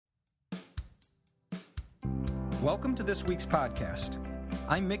Welcome to this week's podcast.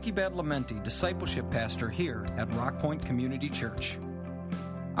 I'm Mickey Badalamenti, Discipleship Pastor here at Rock Point Community Church.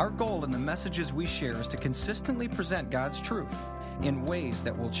 Our goal in the messages we share is to consistently present God's truth in ways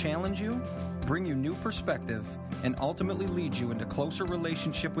that will challenge you, bring you new perspective, and ultimately lead you into closer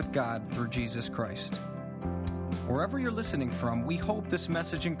relationship with God through Jesus Christ. Wherever you're listening from, we hope this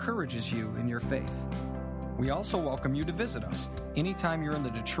message encourages you in your faith. We also welcome you to visit us anytime you're in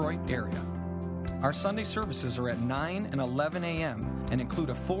the Detroit area. Our Sunday services are at 9 and 11 a.m. and include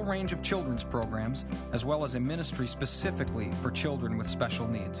a full range of children's programs, as well as a ministry specifically for children with special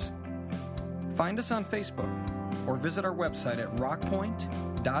needs. Find us on Facebook or visit our website at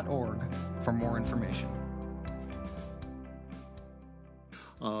rockpoint.org for more information.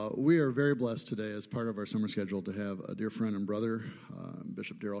 We are very blessed today as part of our summer schedule to have a dear friend and brother,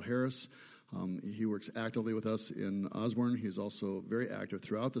 Bishop Darrell Harris. He works actively with us in Osborne. He's also very active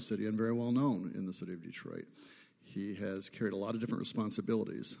throughout the city and very well known in the city of Detroit. He has carried a lot of different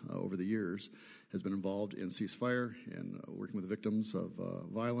responsibilities over the years, has been involved in Ceasefire and working with victims of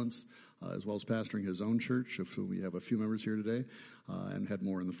violence, as well as pastoring his own church, of whom we have a few members here today, and had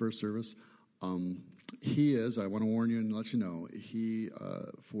more in the first service. He is, I want to warn you and let you know,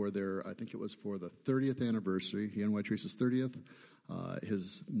 I think it was for the 30th anniversary, he and White Teresa's 30th,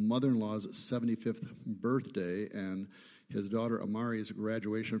 his mother-in-law's 75th birthday, and his daughter Amari's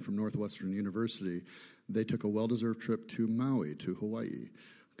graduation from Northwestern University, they took a well-deserved trip to Maui, to Hawaii.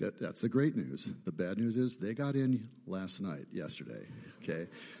 That's the great news. The bad news is they got in yesterday, okay?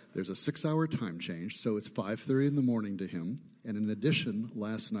 There's a 6-hour time change, so it's 5:30 in the morning to him. And in addition,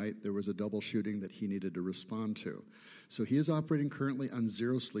 last night there was a double shooting that he needed to respond to. So he is operating currently on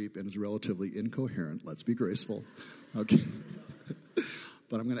zero sleep and is relatively incoherent. Let's be graceful. Okay.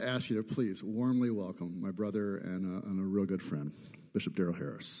 But I'm going to ask you to please warmly welcome my brother and a real good friend, Bishop Darrell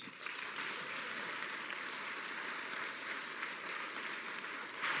Harris.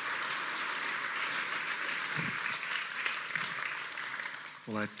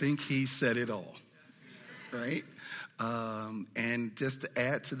 Well, I think he said it all, right? And just to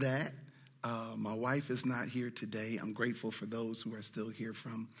add to that, my wife is not here today. I'm grateful for those who are still here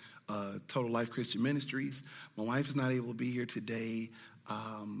from Total Life Christian Ministries. My wife is not able to be here today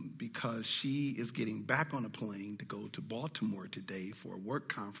because she is getting back on a plane to go to Baltimore today for a work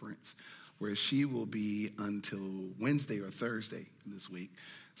conference where she will be until Wednesday or Thursday this week.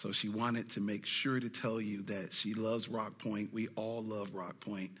 So she wanted to make sure to tell you that she loves Rock Point. We all love Rock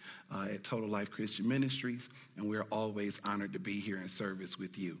Point at Total Life Christian Ministries, and we're always honored to be here in service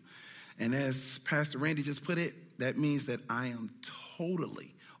with you. And as Pastor Randy just put it, that means that I am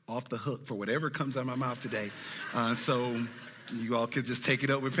totally off the hook for whatever comes out of my mouth today. So you all could just take it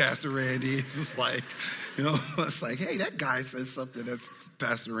up with Pastor Randy. It's just like, it's like, hey, that guy says something that's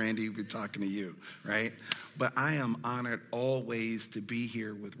Pastor Randy, we're talking to you, right? But I am honored always to be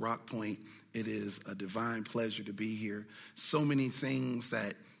here with Rock Point. It is a divine pleasure to be here. So many things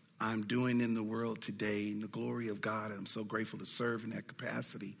that I'm doing in the world today in the glory of God. I'm so grateful to serve in that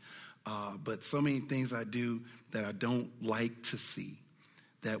capacity. But so many things I do that I don't like to see.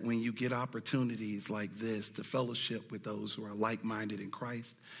 That when you get opportunities like this to fellowship with those who are like-minded in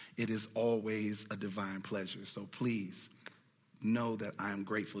Christ, it is always a divine pleasure. So please know that I am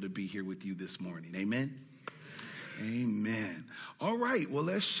grateful to be here with you this morning. Amen? Amen. All right, well,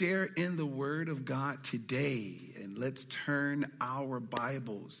 let's share in the Word of God today, and let's turn our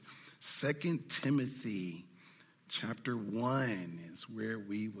Bibles. 2 Timothy chapter 1 is where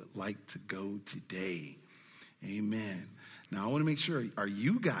we would like to go today. Amen. Now, I want to make sure, are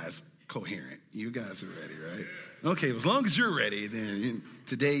you guys coherent? You guys are ready, right? Okay, as long as you're ready, then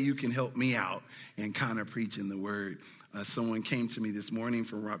today you can help me out and kind of preach in the Word. Someone came to me this morning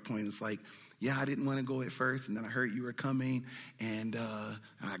from Rock Point. It's like, yeah, I didn't want to go at first, and then I heard you were coming, and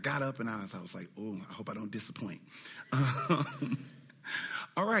I got up, and I was like, oh, I hope I don't disappoint.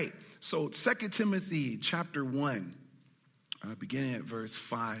 All right, so 2 Timothy chapter 1, beginning at verse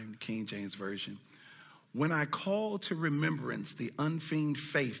 5, King James Version. When I call to remembrance the unfeigned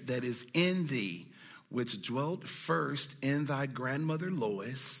faith that is in thee, which dwelt first in thy grandmother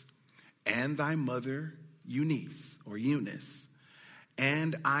Lois and thy mother Eunice,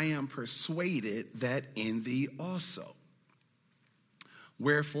 and I am persuaded that in thee also.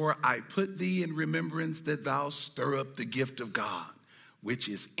 Wherefore I put thee in remembrance that thou stir up the gift of God, which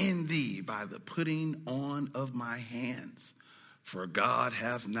is in thee by the putting on of my hands. For God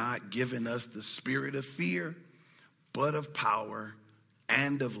hath not given us the spirit of fear, but of power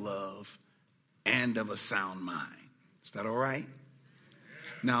and of love and of a sound mind. Is that all right?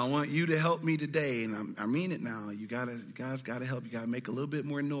 Now, I want you to help me today, and I mean it now. You guys got to help. You got to make a little bit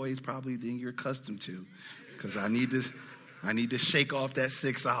more noise probably than you're accustomed to, because I need to shake off that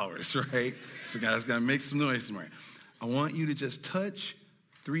 6 hours, right? So guys got to make some noise tomorrow. I want you to just touch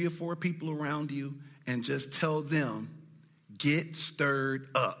 3 or 4 people around you and just tell them, get stirred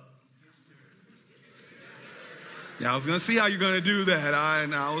up. Yeah, I was going to see how you're going to do that.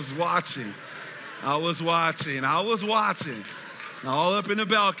 I was watching. All up in the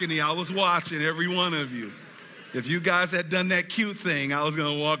balcony, I was watching every one of you. If you guys had done that cute thing, I was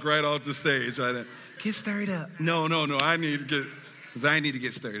going to walk right off the stage. Right? Get stirred up. No. I need to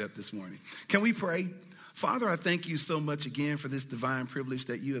get stirred up this morning. Can we pray? Father, I thank you so much again for this divine privilege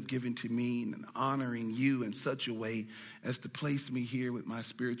that you have given to me and honoring you in such a way as to place me here with my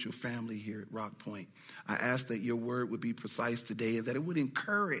spiritual family here at Rock Point. I ask that your word would be precise today and that it would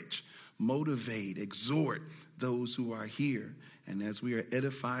encourage, motivate, exhort those who are here. And as we are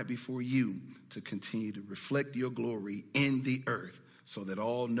edified before you, to continue to reflect your glory in the earth so that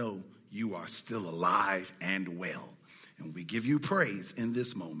all know you are still alive and well. And we give you praise in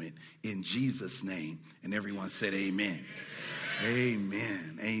this moment in Jesus' name. And everyone said amen.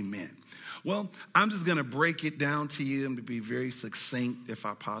 Amen. Well, I'm just going to break it down to you and to be very succinct if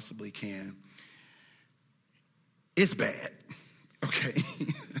I possibly can. It's bad, okay?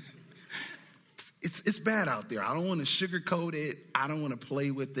 It's bad out there. I don't want to sugarcoat it. I don't want to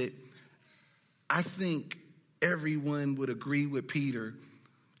play with it. I think everyone would agree with Peter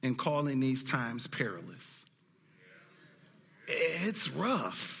in calling these times perilous. It's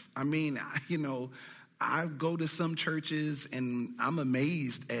rough. I mean, I go to some churches and I'm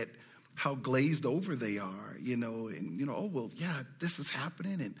amazed at how glazed over they are, oh, well, yeah, this is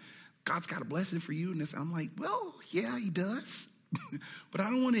happening and God's got a blessing for you. And I'm like, well, yeah, he does. But I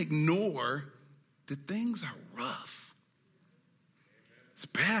don't want to ignore that things are rough. It's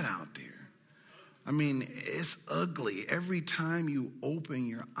bad out there. I mean, it's ugly. Every time you open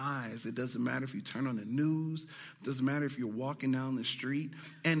your eyes, it doesn't matter if you turn on the news, it doesn't matter if you're walking down the street.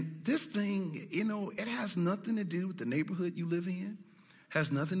 And this thing, it has nothing to do with the neighborhood you live in,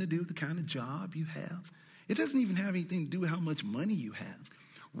 has nothing to do with the kind of job you have. It doesn't even have anything to do with how much money you have.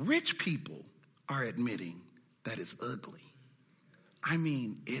 Rich people are admitting that it's ugly. I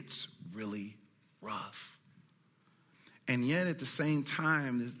mean, it's really rough. And yet at the same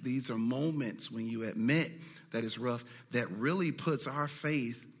time, these are moments when you admit that it's rough that really puts our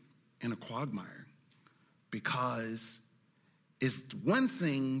faith in a quagmire. Because it's one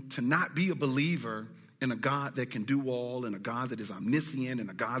thing to not be a believer in a God that can do all, and a God that is omniscient, and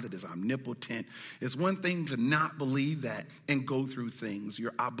a God that is omnipotent. It's one thing to not believe that and go through things.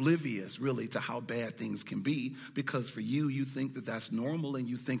 You're oblivious, really, to how bad things can be, because for you think that that's normal and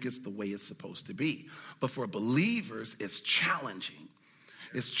you think it's the way it's supposed to be. But for believers, it's challenging.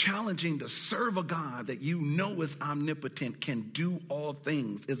 It's challenging to serve a God that you know is omnipotent, can do all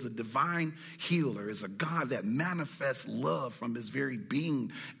things, is a divine healer, is a God that manifests love from his very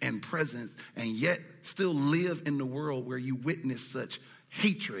being and presence, and yet still live in the world where you witness such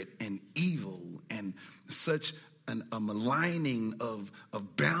hatred and evil and such a maligning of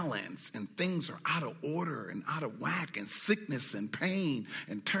balance, and things are out of order and out of whack, and sickness and pain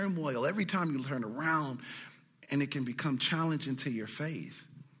and turmoil every time you turn around. And it can become challenging to your faith.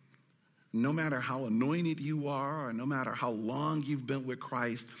 No matter how anointed you are, or no matter how long you've been with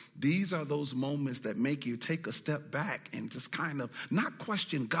Christ, these are those moments that make you take a step back and just kind of not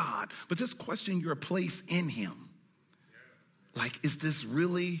question God, but just question your place in him. Like, is this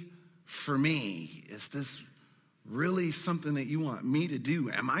really for me? Is this really something that you want me to do?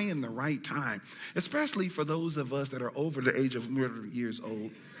 Am I in the right time? Especially for those of us that are over the age of 100 years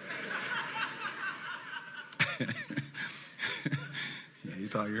old. Yeah, you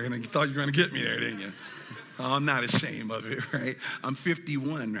thought you were gonna get me there, didn't you? Oh, I'm not ashamed of it, right? I'm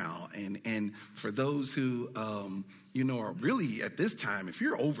 51 now, and for those who are really at this time, if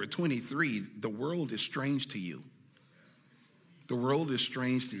you're over 23, the world is strange to you. The world is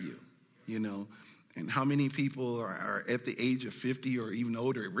strange to you, And how many people are at the age of 50 or even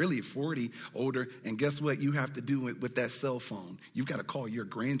older, really 40, older, and guess what you have to do with that cell phone? You've got to call your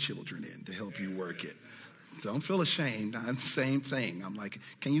grandchildren in to help you work it. Don't feel ashamed. I'm the same thing. I'm like,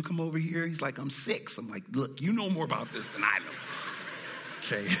 can you come over here? He's like, I'm 6. I'm like, look, you know more about this than I know.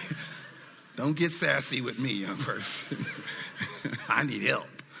 Okay. Don't get sassy with me, young person. I need help,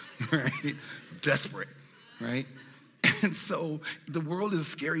 right? Desperate, right? And so the world is a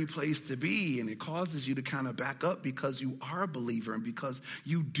scary place to be, and it causes you to kind of back up because you are a believer and because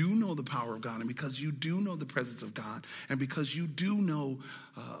you do know the power of God and because you do know the presence of God and because you do know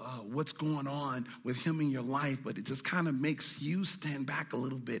what's going on with him in your life, but it just kind of makes you stand back a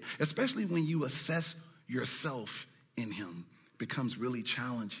little bit, especially when you assess yourself in him. It becomes really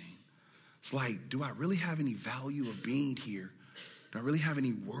challenging. It's like, do I really have any value of being here? Do I really have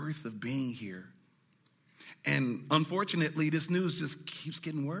any worth of being here? And unfortunately, this news just keeps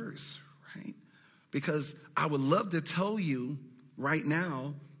getting worse, right? Because I would love to tell you right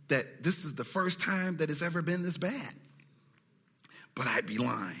now that this is the first time that it's ever been this bad. But I'd be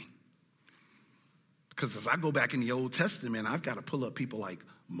lying. Because as I go back in the Old Testament, I've got to pull up people like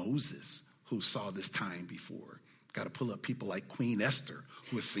Moses, who saw this time before. Got to pull up people like Queen Esther,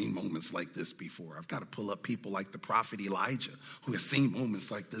 who has seen moments like this before. I've got to pull up people like the prophet Elijah, who has seen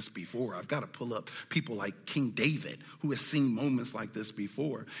moments like this before. I've got to pull up people like King David, who has seen moments like this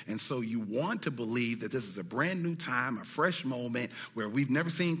before. And so you want to believe that this is a brand new time, a fresh moment where we've never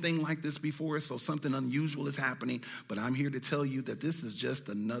seen anything like this before, so something unusual is happening. But I'm here to tell you that this is just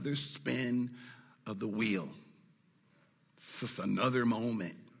another spin of the wheel. It's just another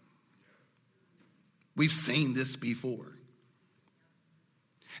moment. We've seen this before.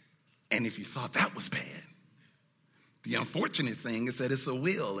 And if you thought that was bad, the unfortunate thing is that it's a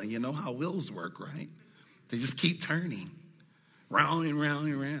wheel, and you know how wheels work, right? They just keep turning round and round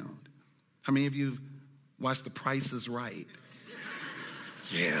and round. How many of you have watched The Price is Right?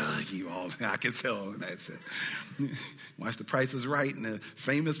 Yeah, you all, I can tell that's it. Watch The Price is Right, and the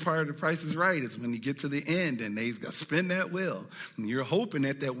famous part of The Price is Right is when you get to the end and they spin that wheel. And you're hoping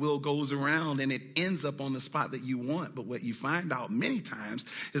that that wheel goes around and it ends up on the spot that you want. But what you find out many times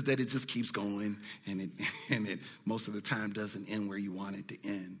is that it just keeps going, and it most of the time doesn't end where you want it to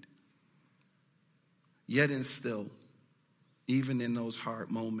end. Yet and still, even in those hard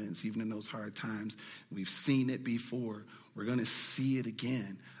moments, even in those hard times, we've seen it before. We're going to see it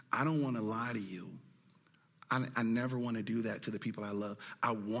again. I don't want to lie to you. I never want to do that to the people I love.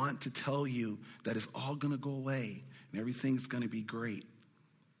 I want to tell you that it's all going to go away and everything's going to be great.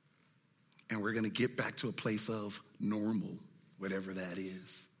 And we're going to get back to a place of normal, whatever that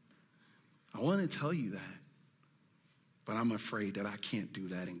is. I want to tell you that, but I'm afraid that I can't do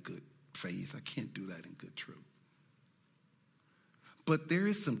that in good faith. I can't do that in good truth. But there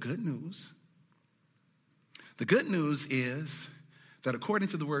is some good news. The good news is that according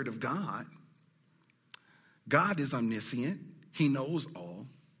to the word of God, God is omniscient. He knows all.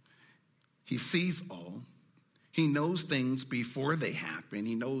 He sees all. He knows things before they happen.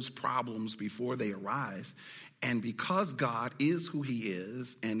 He knows problems before they arise. And because God is who he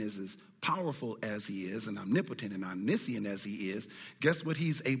is and is as powerful as he is and omnipotent and omniscient as he is, guess what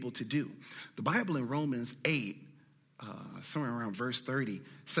he's able to do? The Bible in Romans 8, somewhere around verse 30,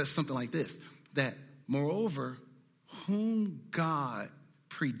 says something like this, that moreover, whom God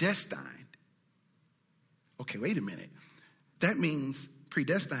predestined. Okay, wait a minute. That means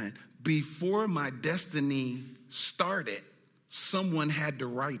predestined. Before my destiny started, someone had to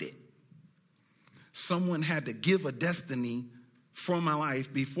write it. Someone had to give a destiny for my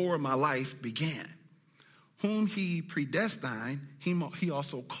life before my life began. Whom he predestined, he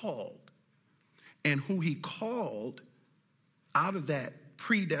also called. And who he called out of that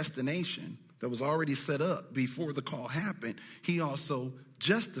predestination that was already set up before the call happened, he also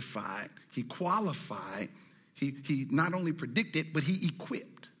justified, he qualified, he not only predicted, but he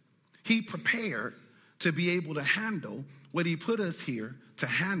equipped. He prepared to be able to handle what he put us here to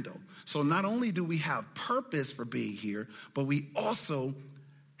handle. So not only do we have purpose for being here, but we also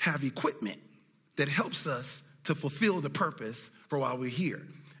have equipment that helps us to fulfill the purpose for while we're here.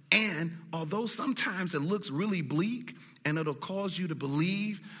 And although sometimes it looks really bleak and it'll cause you to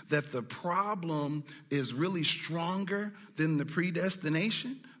believe that the problem is really stronger than the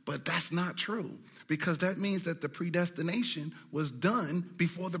predestination, but that's not true, because that means that the predestination was done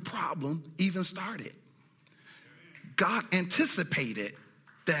before the problem even started. God anticipated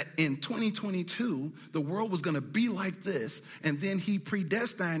that in 2022, the world was going to be like this, and then he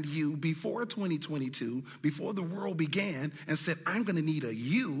predestined you before 2022, before the world began, and said, I'm going to need a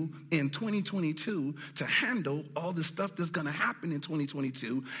you in 2022 to handle all the stuff that's going to happen in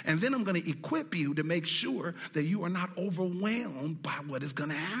 2022, and then I'm going to equip you to make sure that you are not overwhelmed by what is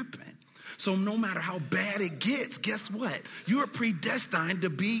going to happen. So no matter how bad it gets, guess what? You are predestined to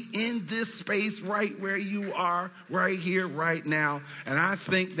be in this space right where you are, right here, right now. And I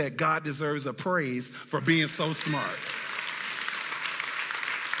think that God deserves a praise for being so smart.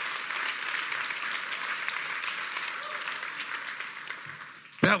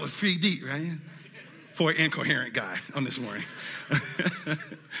 That was pretty deep, right? for an incoherent guy on this morning.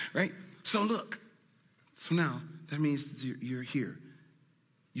 Right? So look. So now, that means you're here.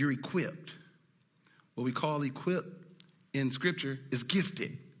 You're equipped. What we call equipped in Scripture is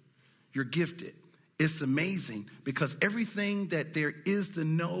gifted. You're gifted. It's amazing because everything that there is to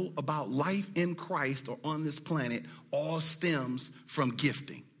know about life in Christ or on this planet all stems from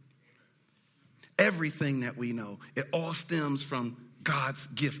gifting. Everything that we know, it all stems from God's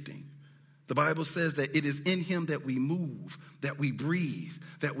gifting. The Bible says that it is in him that we move, that we breathe,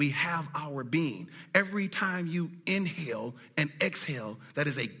 that we have our being. Every time you inhale and exhale, that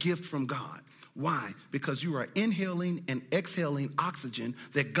is a gift from God. Why? Because you are inhaling and exhaling oxygen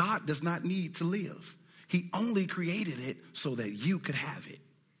that God does not need to live. He only created it so that you could have it.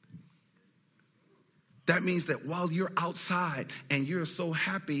 That means that while you're outside and you're so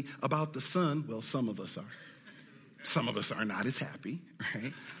happy about the sun, well, some of us are. Some of us are not as happy,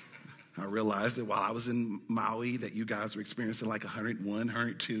 right? I realized that while I was in Maui that you guys were experiencing like 101,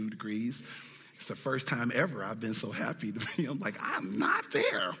 102 degrees. It's the first time ever I've been so happy to be. I'm like, I'm not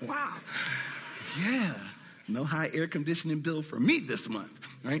there. Wow. Yeah. No high air conditioning bill for me this month,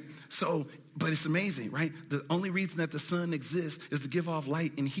 right? So, but it's amazing, right? The only reason that the sun exists is to give off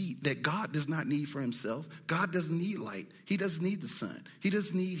light and heat that God does not need for himself. God doesn't need light. He doesn't need the sun. He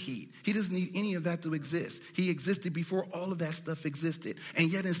doesn't need heat. He doesn't need any of that to exist. He existed before all of that stuff existed.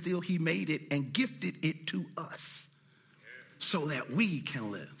 And yet and still he made it and gifted it to us so that we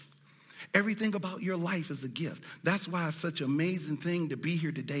can live. Everything about your life is a gift. That's why it's such an amazing thing to be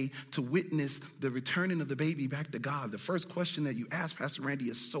here today to witness the returning of the baby back to God. The first question that you asked, Pastor Randy,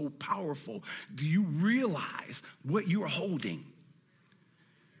 is so powerful. Do you realize what you are holding?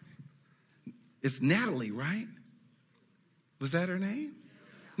 It's Natalie, right? Was that her name?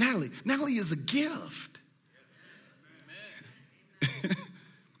 Natalie. Natalie is a gift.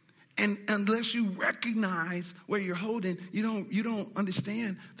 And unless you recognize what you're holding, you don't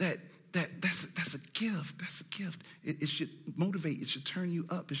understand that's a gift. That's a gift. It should motivate. It should turn you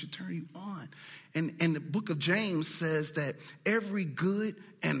up. It should turn you on. And the book of James says that every good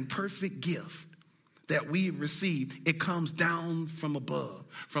and perfect gift that we receive, it comes down from above,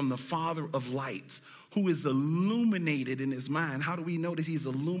 from the Father of lights, who is illuminated in his mind. How do we know that he's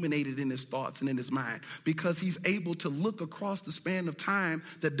illuminated in his thoughts and in his mind? Because he's able to look across the span of time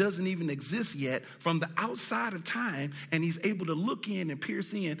that doesn't even exist yet from the outside of time, and he's able to look in and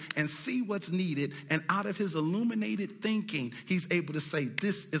pierce in and see what's needed, and out of his illuminated thinking, he's able to say,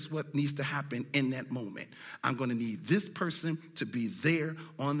 this is what needs to happen in that moment. I'm going to need this person to be there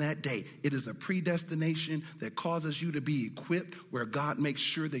on that day. It is a predestination that causes you to be equipped where God makes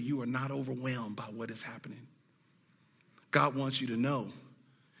sure that you are not overwhelmed by what is happening. God wants you to know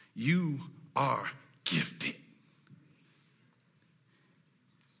you are gifted.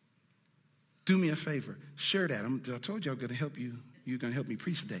 Do me a favor. Share that. I told you I'm going to help you. You're going to help me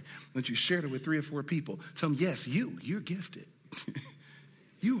preach today. Once you share it with 3 or 4 people, tell them, yes, you're gifted.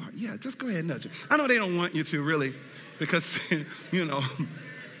 You are. Yeah, just go ahead and nudge it. I know they don't want you to really because,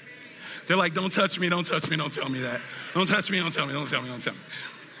 they're like, don't touch me, don't touch me, don't tell me that. Don't touch me, don't tell me, don't tell me, don't tell me.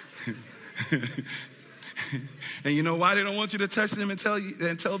 And you know why they don't want you to touch them and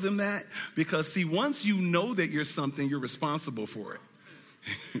tell them that? Because see, once you know that you're something, you're responsible for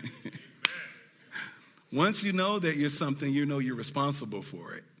it. Once you know that you're something, you know you're responsible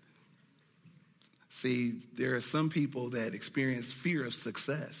for it. See, there are some people that experience fear of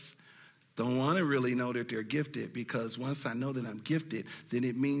success. Don't want to really know that they're gifted, because once I know that I'm gifted, then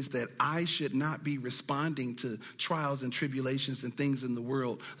it means that I should not be responding to trials and tribulations and things in the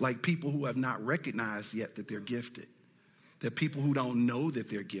world like people who have not recognized yet that they're gifted. They're people who don't know that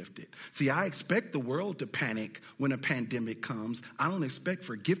they're gifted. See, I expect the world to panic when a pandemic comes. I don't expect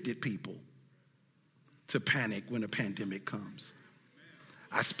for gifted people to panic when a pandemic comes.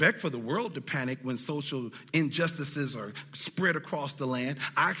 I expect for the world to panic when social injustices are spread across the land.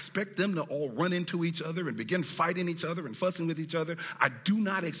 I expect them to all run into each other and begin fighting each other and fussing with each other. I do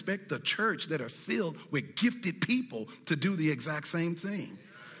not expect the church that are filled with gifted people to do the exact same thing.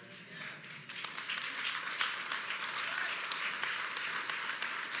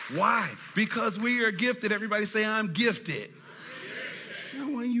 Why? Because we are gifted. Everybody say, I'm gifted.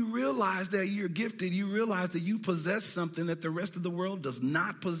 And when you realize that you're gifted, you realize that you possess something that the rest of the world does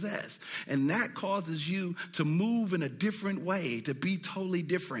not possess. And that causes you to move in a different way, to be totally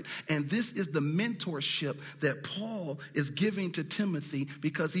different. And this is the mentorship that Paul is giving to Timothy,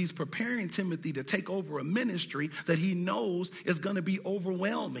 because he's preparing Timothy to take over a ministry that he knows is going to be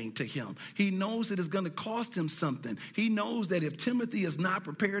overwhelming to him. He knows it is going to cost him something. He knows that if Timothy is not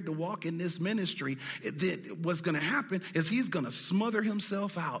prepared to walk in this ministry, what's going to happen is he's going to smother himself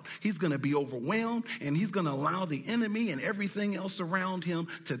himself out. He's going to be overwhelmed, and he's going to allow the enemy and everything else around him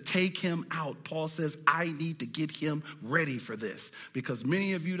to take him out. Paul says, I need to get him ready for this, because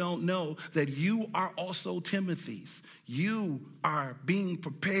many of you don't know that you are also Timothy's. You are being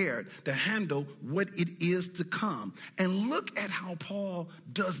prepared to handle what it is to come. And look at how Paul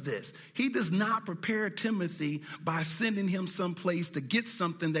does this. He does not prepare Timothy by sending him someplace to get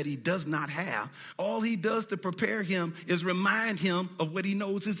something that he does not have. All he does to prepare him is remind him of what he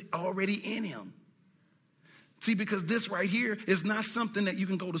knows is already in him. See, because this right here is not something that you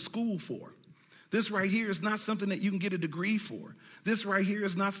can go to school for. This right here is not something that you can get a degree for. This right here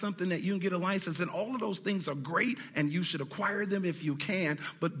is not something that you can get a license. And all of those things are great, and you should acquire them if you can.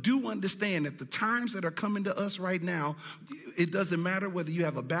 But do understand that the times that are coming to us right now, it doesn't matter whether you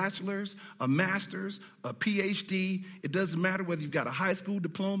have a bachelor's, a master's, a PhD. It doesn't matter whether you've got a high school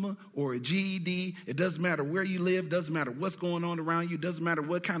diploma or a GED. It doesn't matter where you live. It doesn't matter what's going on around you. It doesn't matter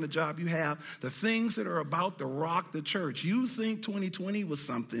what kind of job you have. The things that are about to rock the church. You think 2020 was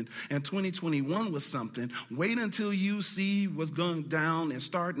something and 2021 was something. Wait until you see what's going down and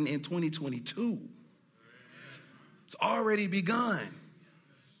starting in 2022. It's already begun.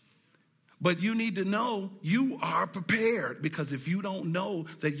 But you need to know you are prepared, because if you don't know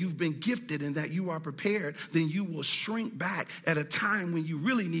that you've been gifted and that you are prepared, then you will shrink back at a time when you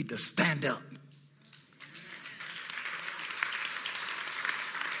really need to stand up.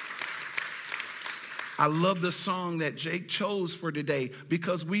 I love the song that Jake chose for today,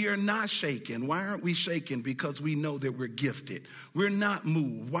 because we are not shaken. Why aren't we shaken? Because we know that we're gifted. We're not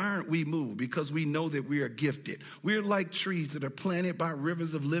moved. Why aren't we moved? Because we know that we are gifted. We're like trees that are planted by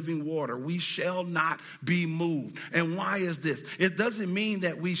rivers of living water. We shall not be moved. And why is this? It doesn't mean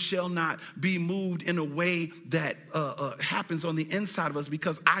that we shall not be moved in a way that happens on the inside of us,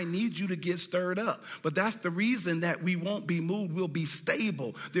 because I need you to get stirred up. But that's the reason that we won't be moved. We'll be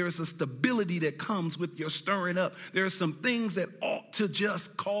stable. There is a stability that comes with your stirring up. There are some things that ought to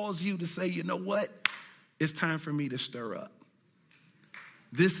just cause you to say, you know what? It's time for me to stir up.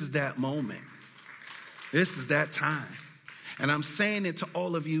 This is that moment. This is that time. And I'm saying it to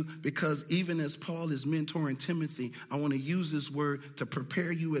all of you because even as Paul is mentoring Timothy, I want to use this word to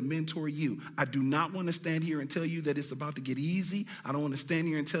prepare you and mentor you. I do not want to stand here and tell you that it's about to get easy. I don't want to stand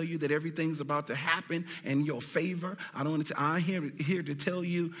here and tell you that everything's about to happen in your favor. I don't want to. I'm here to tell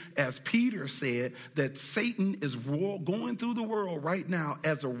you, as Peter said, that Satan is going through the world right now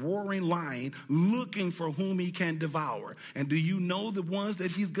as a roaring lion, looking for whom he can devour. And do you know the ones that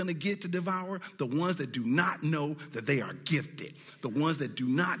he's going to get to devour? The ones that do not know that they are gifted. The ones that do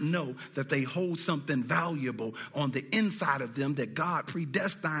not know that they hold something valuable on the inside of them that God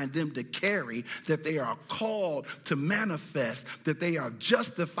predestined them to carry, that they are called to manifest, that they are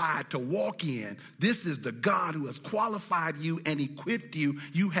justified to walk in. This is the God who has qualified you and equipped you.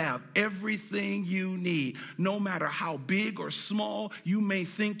 You have everything you need. No matter how big or small you may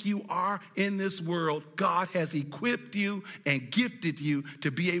think you are in this world, God has equipped you and gifted you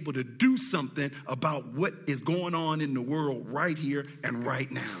to be able to do something about what is going on in the world right here and right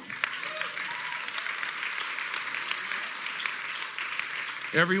now.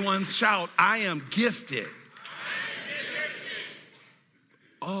 Everyone shout, I am gifted.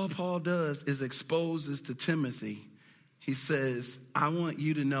 All Paul does is exposes to Timothy. He says, I want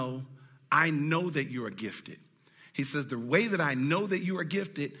you to know, I know that you are gifted. He says, the way that I know that you are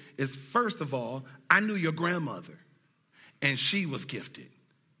gifted is, first of all, I knew your grandmother, and she was gifted.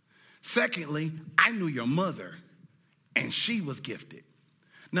 Secondly, I knew your mother, and she was gifted.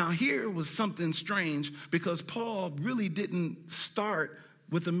 Now, here was something strange, because Paul really didn't start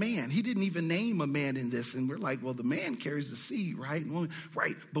with a man. He didn't even name a man in this. And we're like, well, the man carries the seed, right?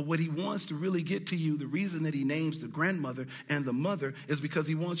 Right. But what he wants to really get to you, the reason that he names the grandmother and the mother is because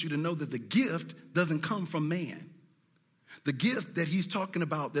he wants you to know that the gift doesn't come from man. The gift that he's talking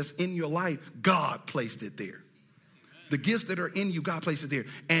about that's in your life, God placed it there. The gifts that are in you, God placed it there.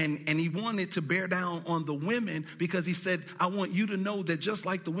 And he wanted to bear down on the women because he said, I want you to know that just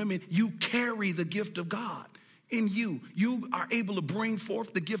like the women, you carry the gift of God in you. You are able to bring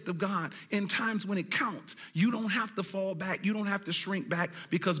forth the gift of God in times when it counts. You don't have to fall back. You don't have to shrink back,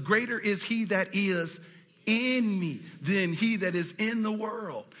 because greater is he that is in me than he that is in the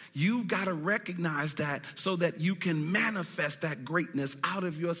world. You've got to recognize that so that you can manifest that greatness out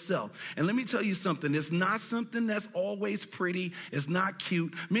of yourself. And let me tell you something. It's not something that's always pretty. It's not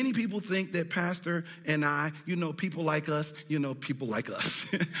cute. Many people think that Pastor and I, people like us,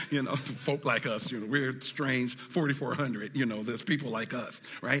 folk like us, we're strange 4,400, there's people like us,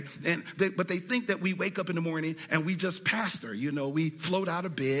 right? But they think that we wake up in the morning and we just pastor, we float out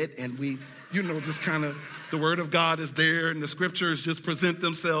of bed and we, just kind of The word of God is there and the scriptures just present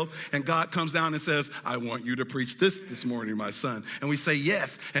themselves, and God comes down and says, I want you to preach this morning, my son. And we say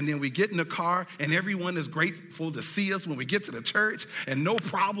yes. And then we get in the car and everyone is grateful to see us when we get to the church and no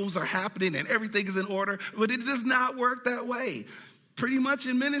problems are happening and everything is in order. But it does not work that way. Pretty much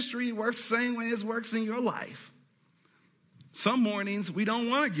in ministry, it works the same way as it works in your life. Some mornings we don't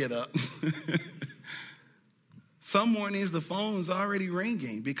want to get up. Some mornings the phone's already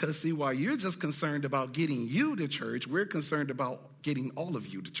ringing because, see, while you're just concerned about getting you to church, we're concerned about getting all of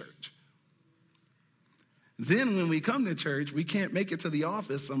you to church. Then when we come to church, we can't make it to the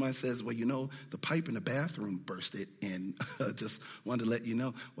office. Somebody says, well, you know, the pipe in the bathroom bursted, and just wanted to let you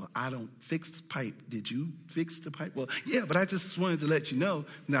know. Well, I don't fix the pipe. Did you fix the pipe? Well, yeah, but I just wanted to let you know.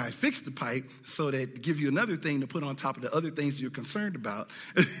 Now, I fixed the pipe so that to give you another thing to put on top of the other things you're concerned about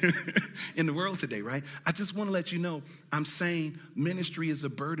in the world today, right? I just want to let you know, I'm saying ministry is a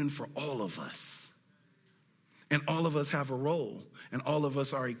burden for all of us. And all of us have a role, and all of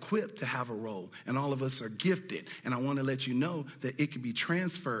us are equipped to have a role, and all of us are gifted. And I want to let you know that it can be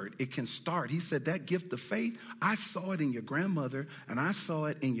transferred. It can start. He said that gift of faith, I saw it in your grandmother, and I saw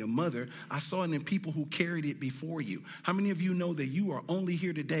it in your mother. I saw it in people who carried it before you. How many of you know that you are only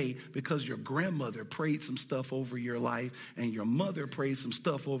here today because your grandmother prayed some stuff over your life, and your mother prayed some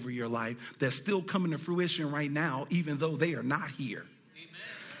stuff over your life that's still coming to fruition right now, even though they are not here?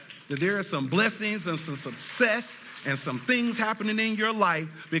 That there are some blessings and some success and some things happening in your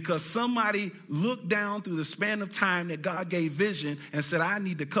life because somebody looked down through the span of time that God gave vision and said, I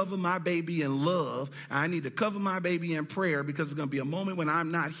need to cover my baby in love. I need to cover my baby in prayer because there's going to be a moment when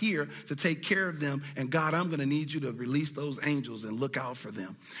I'm not here to take care of them. And God, I'm going to need you to release those angels and look out for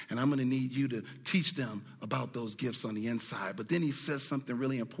them. And I'm going to need you to teach them about those gifts on the inside. But then he says something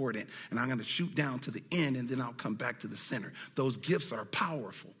really important, and I'm going to shoot down to the end and then I'll come back to the center. Those gifts are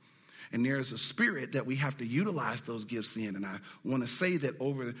powerful. And there's a spirit that we have to utilize those gifts in. And I want to say that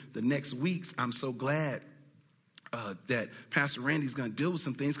over the next weeks, I'm so glad that Pastor Randy's going to deal with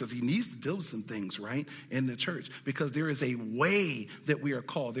some things because he needs to deal with some things, right, in the church. Because there is a way that we are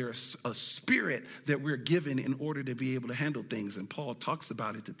called. There is a spirit that we're given in order to be able to handle things. And Paul talks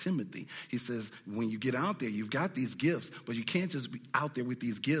about it to Timothy. He says, when you get out there, you've got these gifts, but you can't just be out there with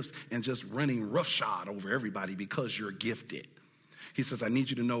these gifts and just running roughshod over everybody because you're gifted. He says, I need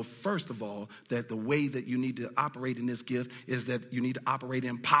you to know, first of all, that the way that you need to operate in this gift is that you need to operate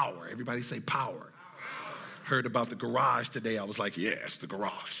in power. Everybody say power. Power. Heard about the garage today. I was like, yes, the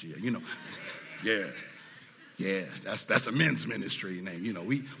garage. Yeah, you know, yeah, that's a men's ministry name. You know,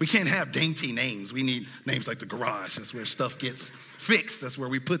 we can't have dainty names. We need names like the garage. That's where stuff gets fixed. That's where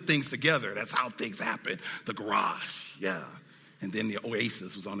we put things together. That's how things happen. The garage, yeah. And then the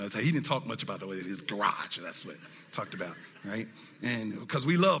Oasis was on the other side. He didn't talk much about the Oasis. His garage, that's what he talked about, right? And because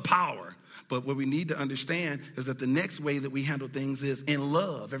we love power. But what we need to understand is that the next way that we handle things is in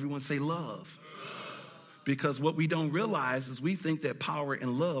love. Everyone say love. Because what we don't realize is we think that power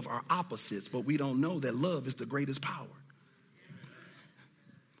and love are opposites, but we don't know that love is the greatest power.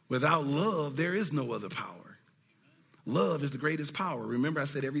 Without love, there is no other power. Love is the greatest power. Remember, I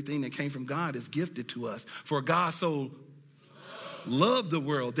said everything that came from God is gifted to us. For God so loved the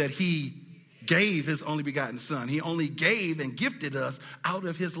world that he gave his only begotten son. He only gave and gifted us out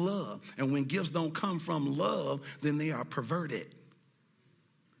of his love. And when gifts don't come from love, then they are perverted.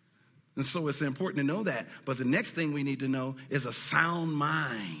 And so it's important to know that. But the next thing we need to know is a sound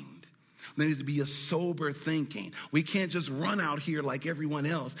mind. There needs to be a sober thinking. We can't just run out here like everyone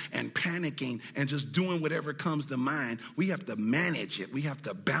else and panicking and just doing whatever comes to mind. We have to manage it. We have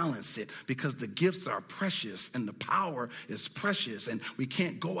to balance it because the gifts are precious and the power is precious. And we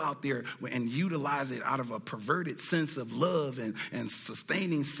can't go out there and utilize it out of a perverted sense of love and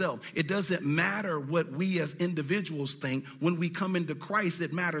sustaining self. It doesn't matter what we as individuals think. When we come into Christ,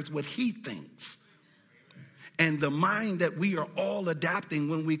 it matters what he thinks. And the mind that we are all adapting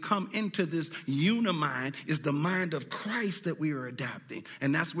when we come into this unimind is the mind of Christ that we are adapting.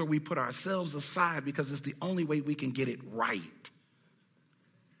 And that's where we put ourselves aside because it's the only way we can get it right.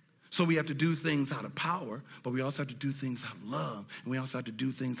 So we have to do things out of power, but we also have to do things out of love. And we also have to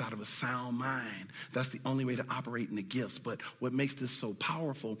do things out of a sound mind. That's the only way to operate in the gifts. But what makes this so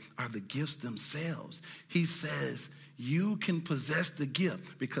powerful are the gifts themselves. He says, you can possess the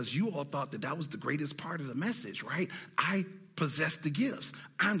gift because you all thought that was the greatest part of the message, right? I possess the gifts.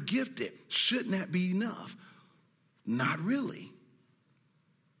 I'm gifted. Shouldn't that be enough? Not really.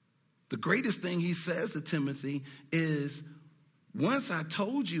 The greatest thing he says to Timothy is, once I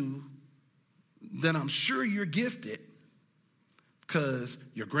told you that I'm sure you're gifted because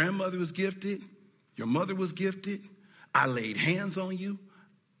your grandmother was gifted, your mother was gifted, I laid hands on you,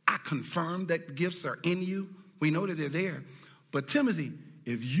 I confirm that the gifts are in you. We know that they're there. But Timothy,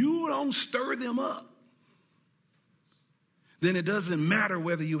 if you don't stir them up, then it doesn't matter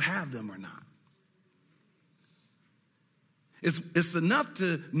whether you have them or not. It's enough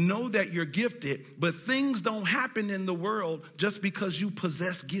to know that you're gifted, but things don't happen in the world just because you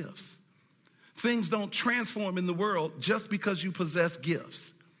possess gifts. Things don't transform in the world just because you possess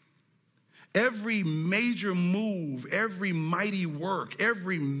gifts. Every major move, every mighty work,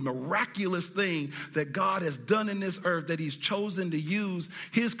 every miraculous thing that God has done in this earth that he's chosen to use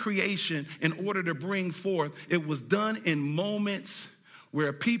his creation in order to bring forth, it was done in moments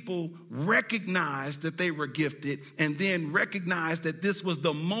where people recognized that they were gifted and then recognized that this was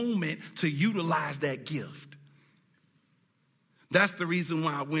the moment to utilize that gift. That's the reason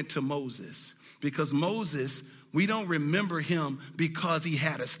why I went to Moses. Because Moses, we don't remember him because he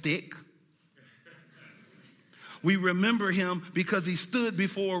had a stick. We remember him because he stood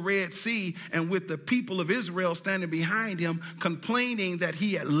before a Red Sea and with the people of Israel standing behind him, complaining that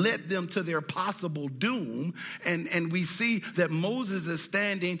he had led them to their possible doom. And we see that Moses is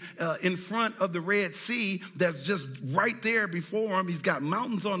standing in front of the Red Sea that's just right there before him. He's got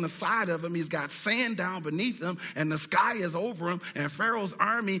mountains on the side of him. He's got sand down beneath him, and the sky is over him. And Pharaoh's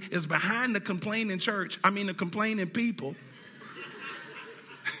army is behind the complaining the complaining people.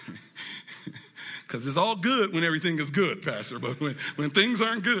 Because it's all good when everything is good, Pastor. But when things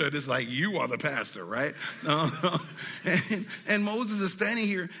aren't good, it's like you are the pastor, right? And Moses is standing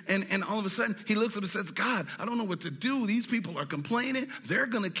here, and all of a sudden, he looks up and says, God, I don't know what to do. These people are complaining. They're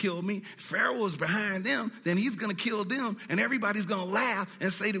going to kill me. Pharaoh is behind them. Then he's going to kill them. And everybody's going to laugh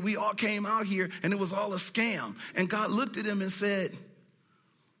and say that we all came out here, and it was all a scam. And God looked at him and said,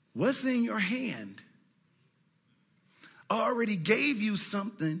 what's in your hand? I already gave you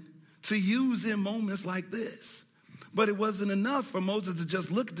something to use in moments like this. But it wasn't enough for Moses to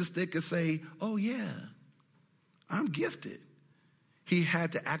just look at the stick and say, oh yeah, I'm gifted. He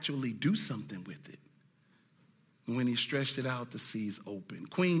had to actually do something with it. When he stretched it out, the seas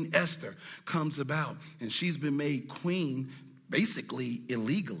opened. Queen Esther comes about, and she's been made queen basically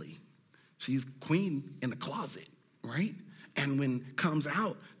illegally. She's queen in the closet, right? And when comes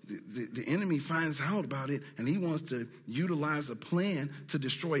out, the enemy finds out about it, and he wants to utilize a plan to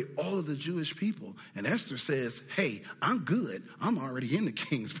destroy all of the Jewish people. And Esther says, hey, I'm good. I'm already in the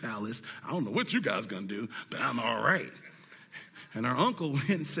king's palace. I don't know what you guys going to do, but I'm all right. And her uncle went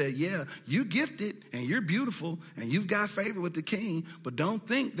and said, yeah, you're gifted, and you're beautiful, and you've got favor with the king, but don't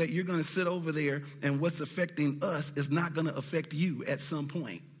think that you're going to sit over there and what's affecting us is not going to affect you at some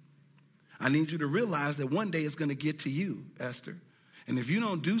point. I need you to realize that one day it's going to get to you, Esther. And if you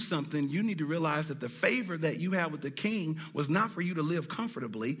don't do something, you need to realize that the favor that you have with the king was not for you to live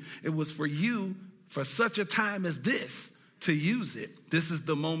comfortably. It was for you, for such a time as this, to use it. This is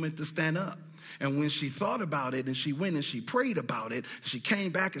the moment to stand up. And when she thought about it and she went and she prayed about it, she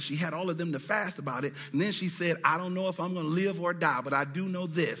came back and she had all of them to fast about it. And then she said, I don't know if I'm going to live or die, but I do know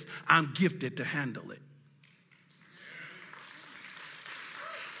this. I'm gifted to handle it.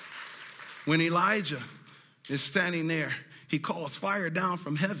 When Elijah is standing there, he calls fire down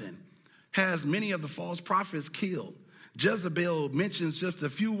from heaven, has many of the false prophets killed. Jezebel mentions just a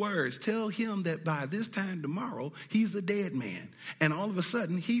few words. Tell him that by this time tomorrow, he's a dead man. And all of a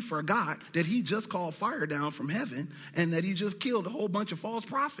sudden, he forgot that he just called fire down from heaven and that he just killed a whole bunch of false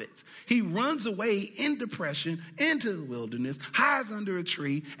prophets. He runs away in depression into the wilderness, hides under a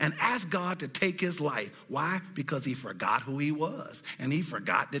tree, and asks God to take his life. Why? Because he forgot who he was, and he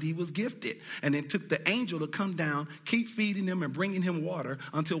forgot that he was gifted. And it took the angel to come down, keep feeding him and bringing him water,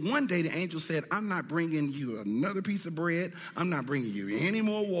 until one day the angel said, I'm not bringing you another piece of bread. I'm not bringing you any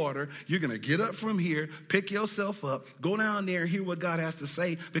more water. You're going to get up from here, pick yourself up, go down there and hear what God has to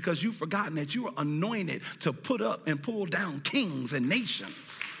say, because you've forgotten that you are anointed to put up and pull down kings and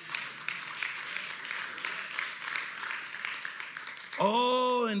nations.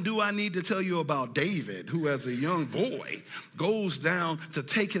 Oh, and do I need to tell you about David, who as a young boy goes down to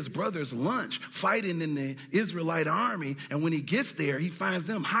take his brother's lunch, fighting in the Israelite army. And when he gets there, he finds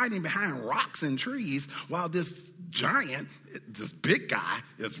them hiding behind rocks and trees while this giant, this big guy,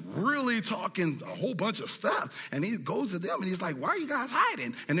 is really talking a whole bunch of stuff. And he goes to them and he's like, why are you guys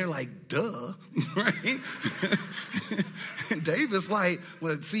hiding? And they're like, duh, right? And David's like,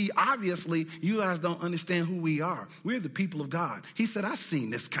 well, see, obviously, you guys don't understand who we are. We're the people of God. He said, I've seen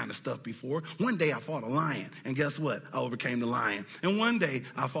this kind of stuff before. One day I fought a lion, and guess what? I overcame the lion. And one day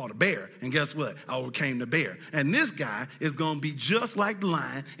I fought a bear, and guess what? I overcame the bear. And this guy is going to be just like the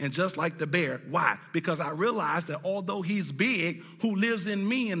lion and just like the bear. Why? Because I realized that although he's big, who lives in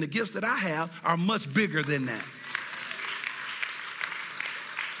me and the gifts that I have are much bigger than that.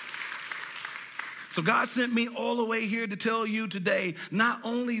 So God sent me all the way here to tell you today, not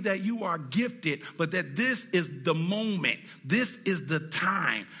only that you are gifted, but that this is the moment. This is the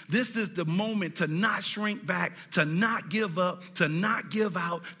time. This is the moment to not shrink back, to not give up, to not give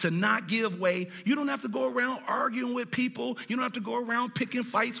out, to not give way. You don't have to go around arguing with people. You don't have to go around picking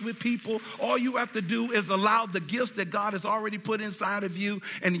fights with people. All you have to do is allow the gifts that God has already put inside of you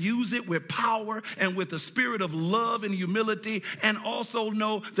and use it with power and with the spirit of love and humility, and also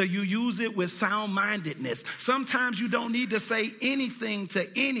know that you use it with sound-mindedness. Sometimes you don't need to say anything to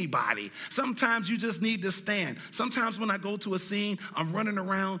anybody. Sometimes you just need to stand. Sometimes when I go to a scene, I'm running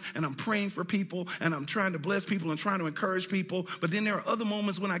around and I'm praying for people and I'm trying to bless people and trying to encourage people. But then there are other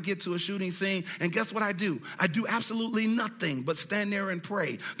moments when I get to a shooting scene, and guess what I do? I do absolutely nothing but stand there and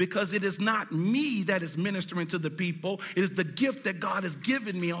pray, because it is not me that is ministering to the people. It is the gift that God has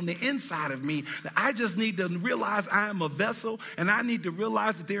given me on the inside of me, that I just need to realize I am a vessel, and I need to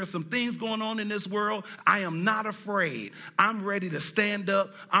realize that there are some things going on in this world. I am not afraid. I'm ready to stand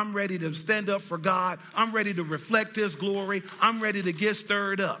up. I'm ready to stand up for God. I'm ready to reflect his glory. I'm ready to get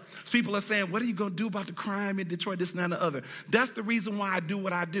stirred up. People are saying, what are you going to do about the crime in Detroit, this and that and the other? That's the reason why I do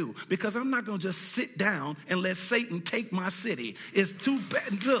what I do, because I'm not going to just sit down and let Satan take my city. It's too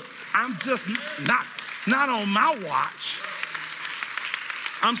bad. Look, I'm just not on my watch.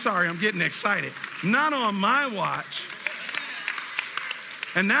 I'm sorry, I'm getting excited. Not on my watch.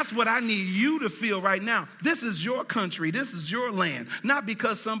 And that's what I need you to feel right now. This is your country. This is your land. Not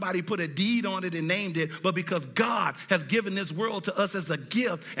because somebody put a deed on it and named it, but because God has given this world to us as a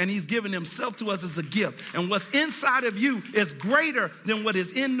gift, and he's given himself to us as a gift. And what's inside of you is greater than what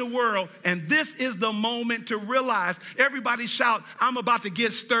is in the world. And this is the moment to realize. Everybody shout, I'm about to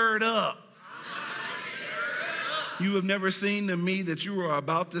get stirred up. You have never seen the me that you are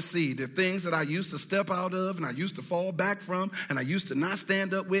about to see. The things that I used to step out of and I used to fall back from and I used to not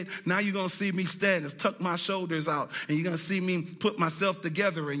stand up with. Now you're going to see me stand and tuck my shoulders out, and you're going to see me put myself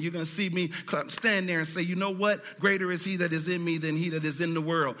together, and you're going to see me stand there and say, you know what? Greater is he that is in me than he that is in the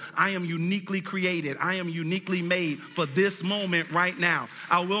world. I am uniquely created. I am uniquely made for this moment right now.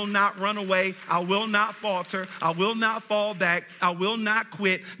 I will not run away. I will not falter. I will not fall back. I will not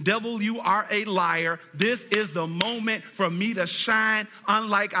quit. Devil, you are a liar. This is the moment for me to shine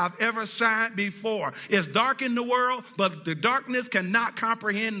unlike I've ever shined before. It's dark in the world, but the darkness cannot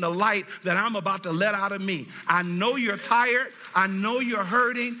comprehend the light that I'm about to let out of me. I know you're tired. I know you're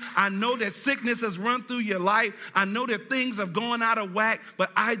hurting. I know that sickness has run through your life. I know that things have gone out of whack, but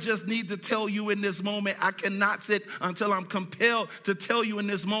I just need to tell you in this moment, I cannot sit until I'm compelled to tell you in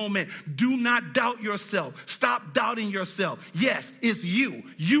this moment, do not doubt yourself. Stop doubting yourself. Yes, it's you.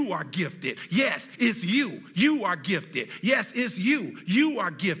 You are gifted. Yes, it's you. You are gifted. Yes, it's you. You are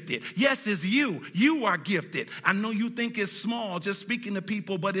gifted. Yes, it's you. You are gifted. I know you think it's small just speaking to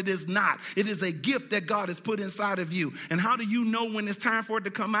people, but it is not. It is a gift that God has put inside of you. And how do you know when it's time for it to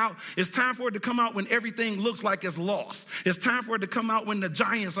come out? It's time for it to come out when everything looks like it's lost. It's time for it to come out when the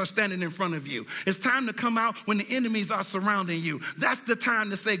giants are standing in front of you. It's time to come out when the enemies are surrounding you. That's the time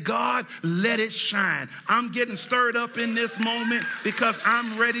to say, God, let it shine. I'm getting stirred up in this moment because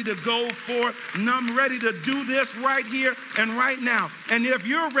I'm ready to go forth, and I'm ready to do this right here and right now. And if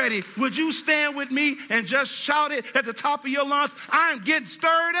you're ready, would you stand with me and just shout it at the top of your lungs? I'm getting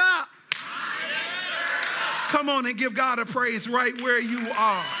stirred up. Come on and give God a praise right where you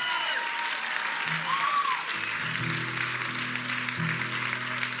are.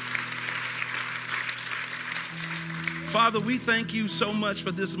 Father, we thank you so much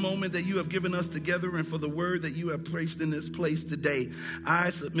for this moment that you have given us together and for the word that you have placed in this place today. I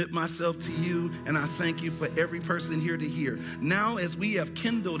submit myself to you, and I thank you for every person here to hear. Now, as we have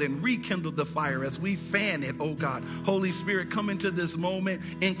kindled and rekindled the fire, as we fan it, oh God, Holy Spirit, come into this moment,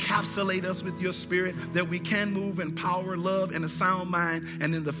 encapsulate us with your spirit that we can move in power, love, and a sound mind,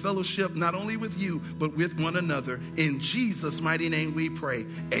 and in the fellowship, not only with you, but with one another. In Jesus' mighty name we pray.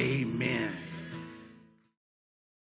 Amen.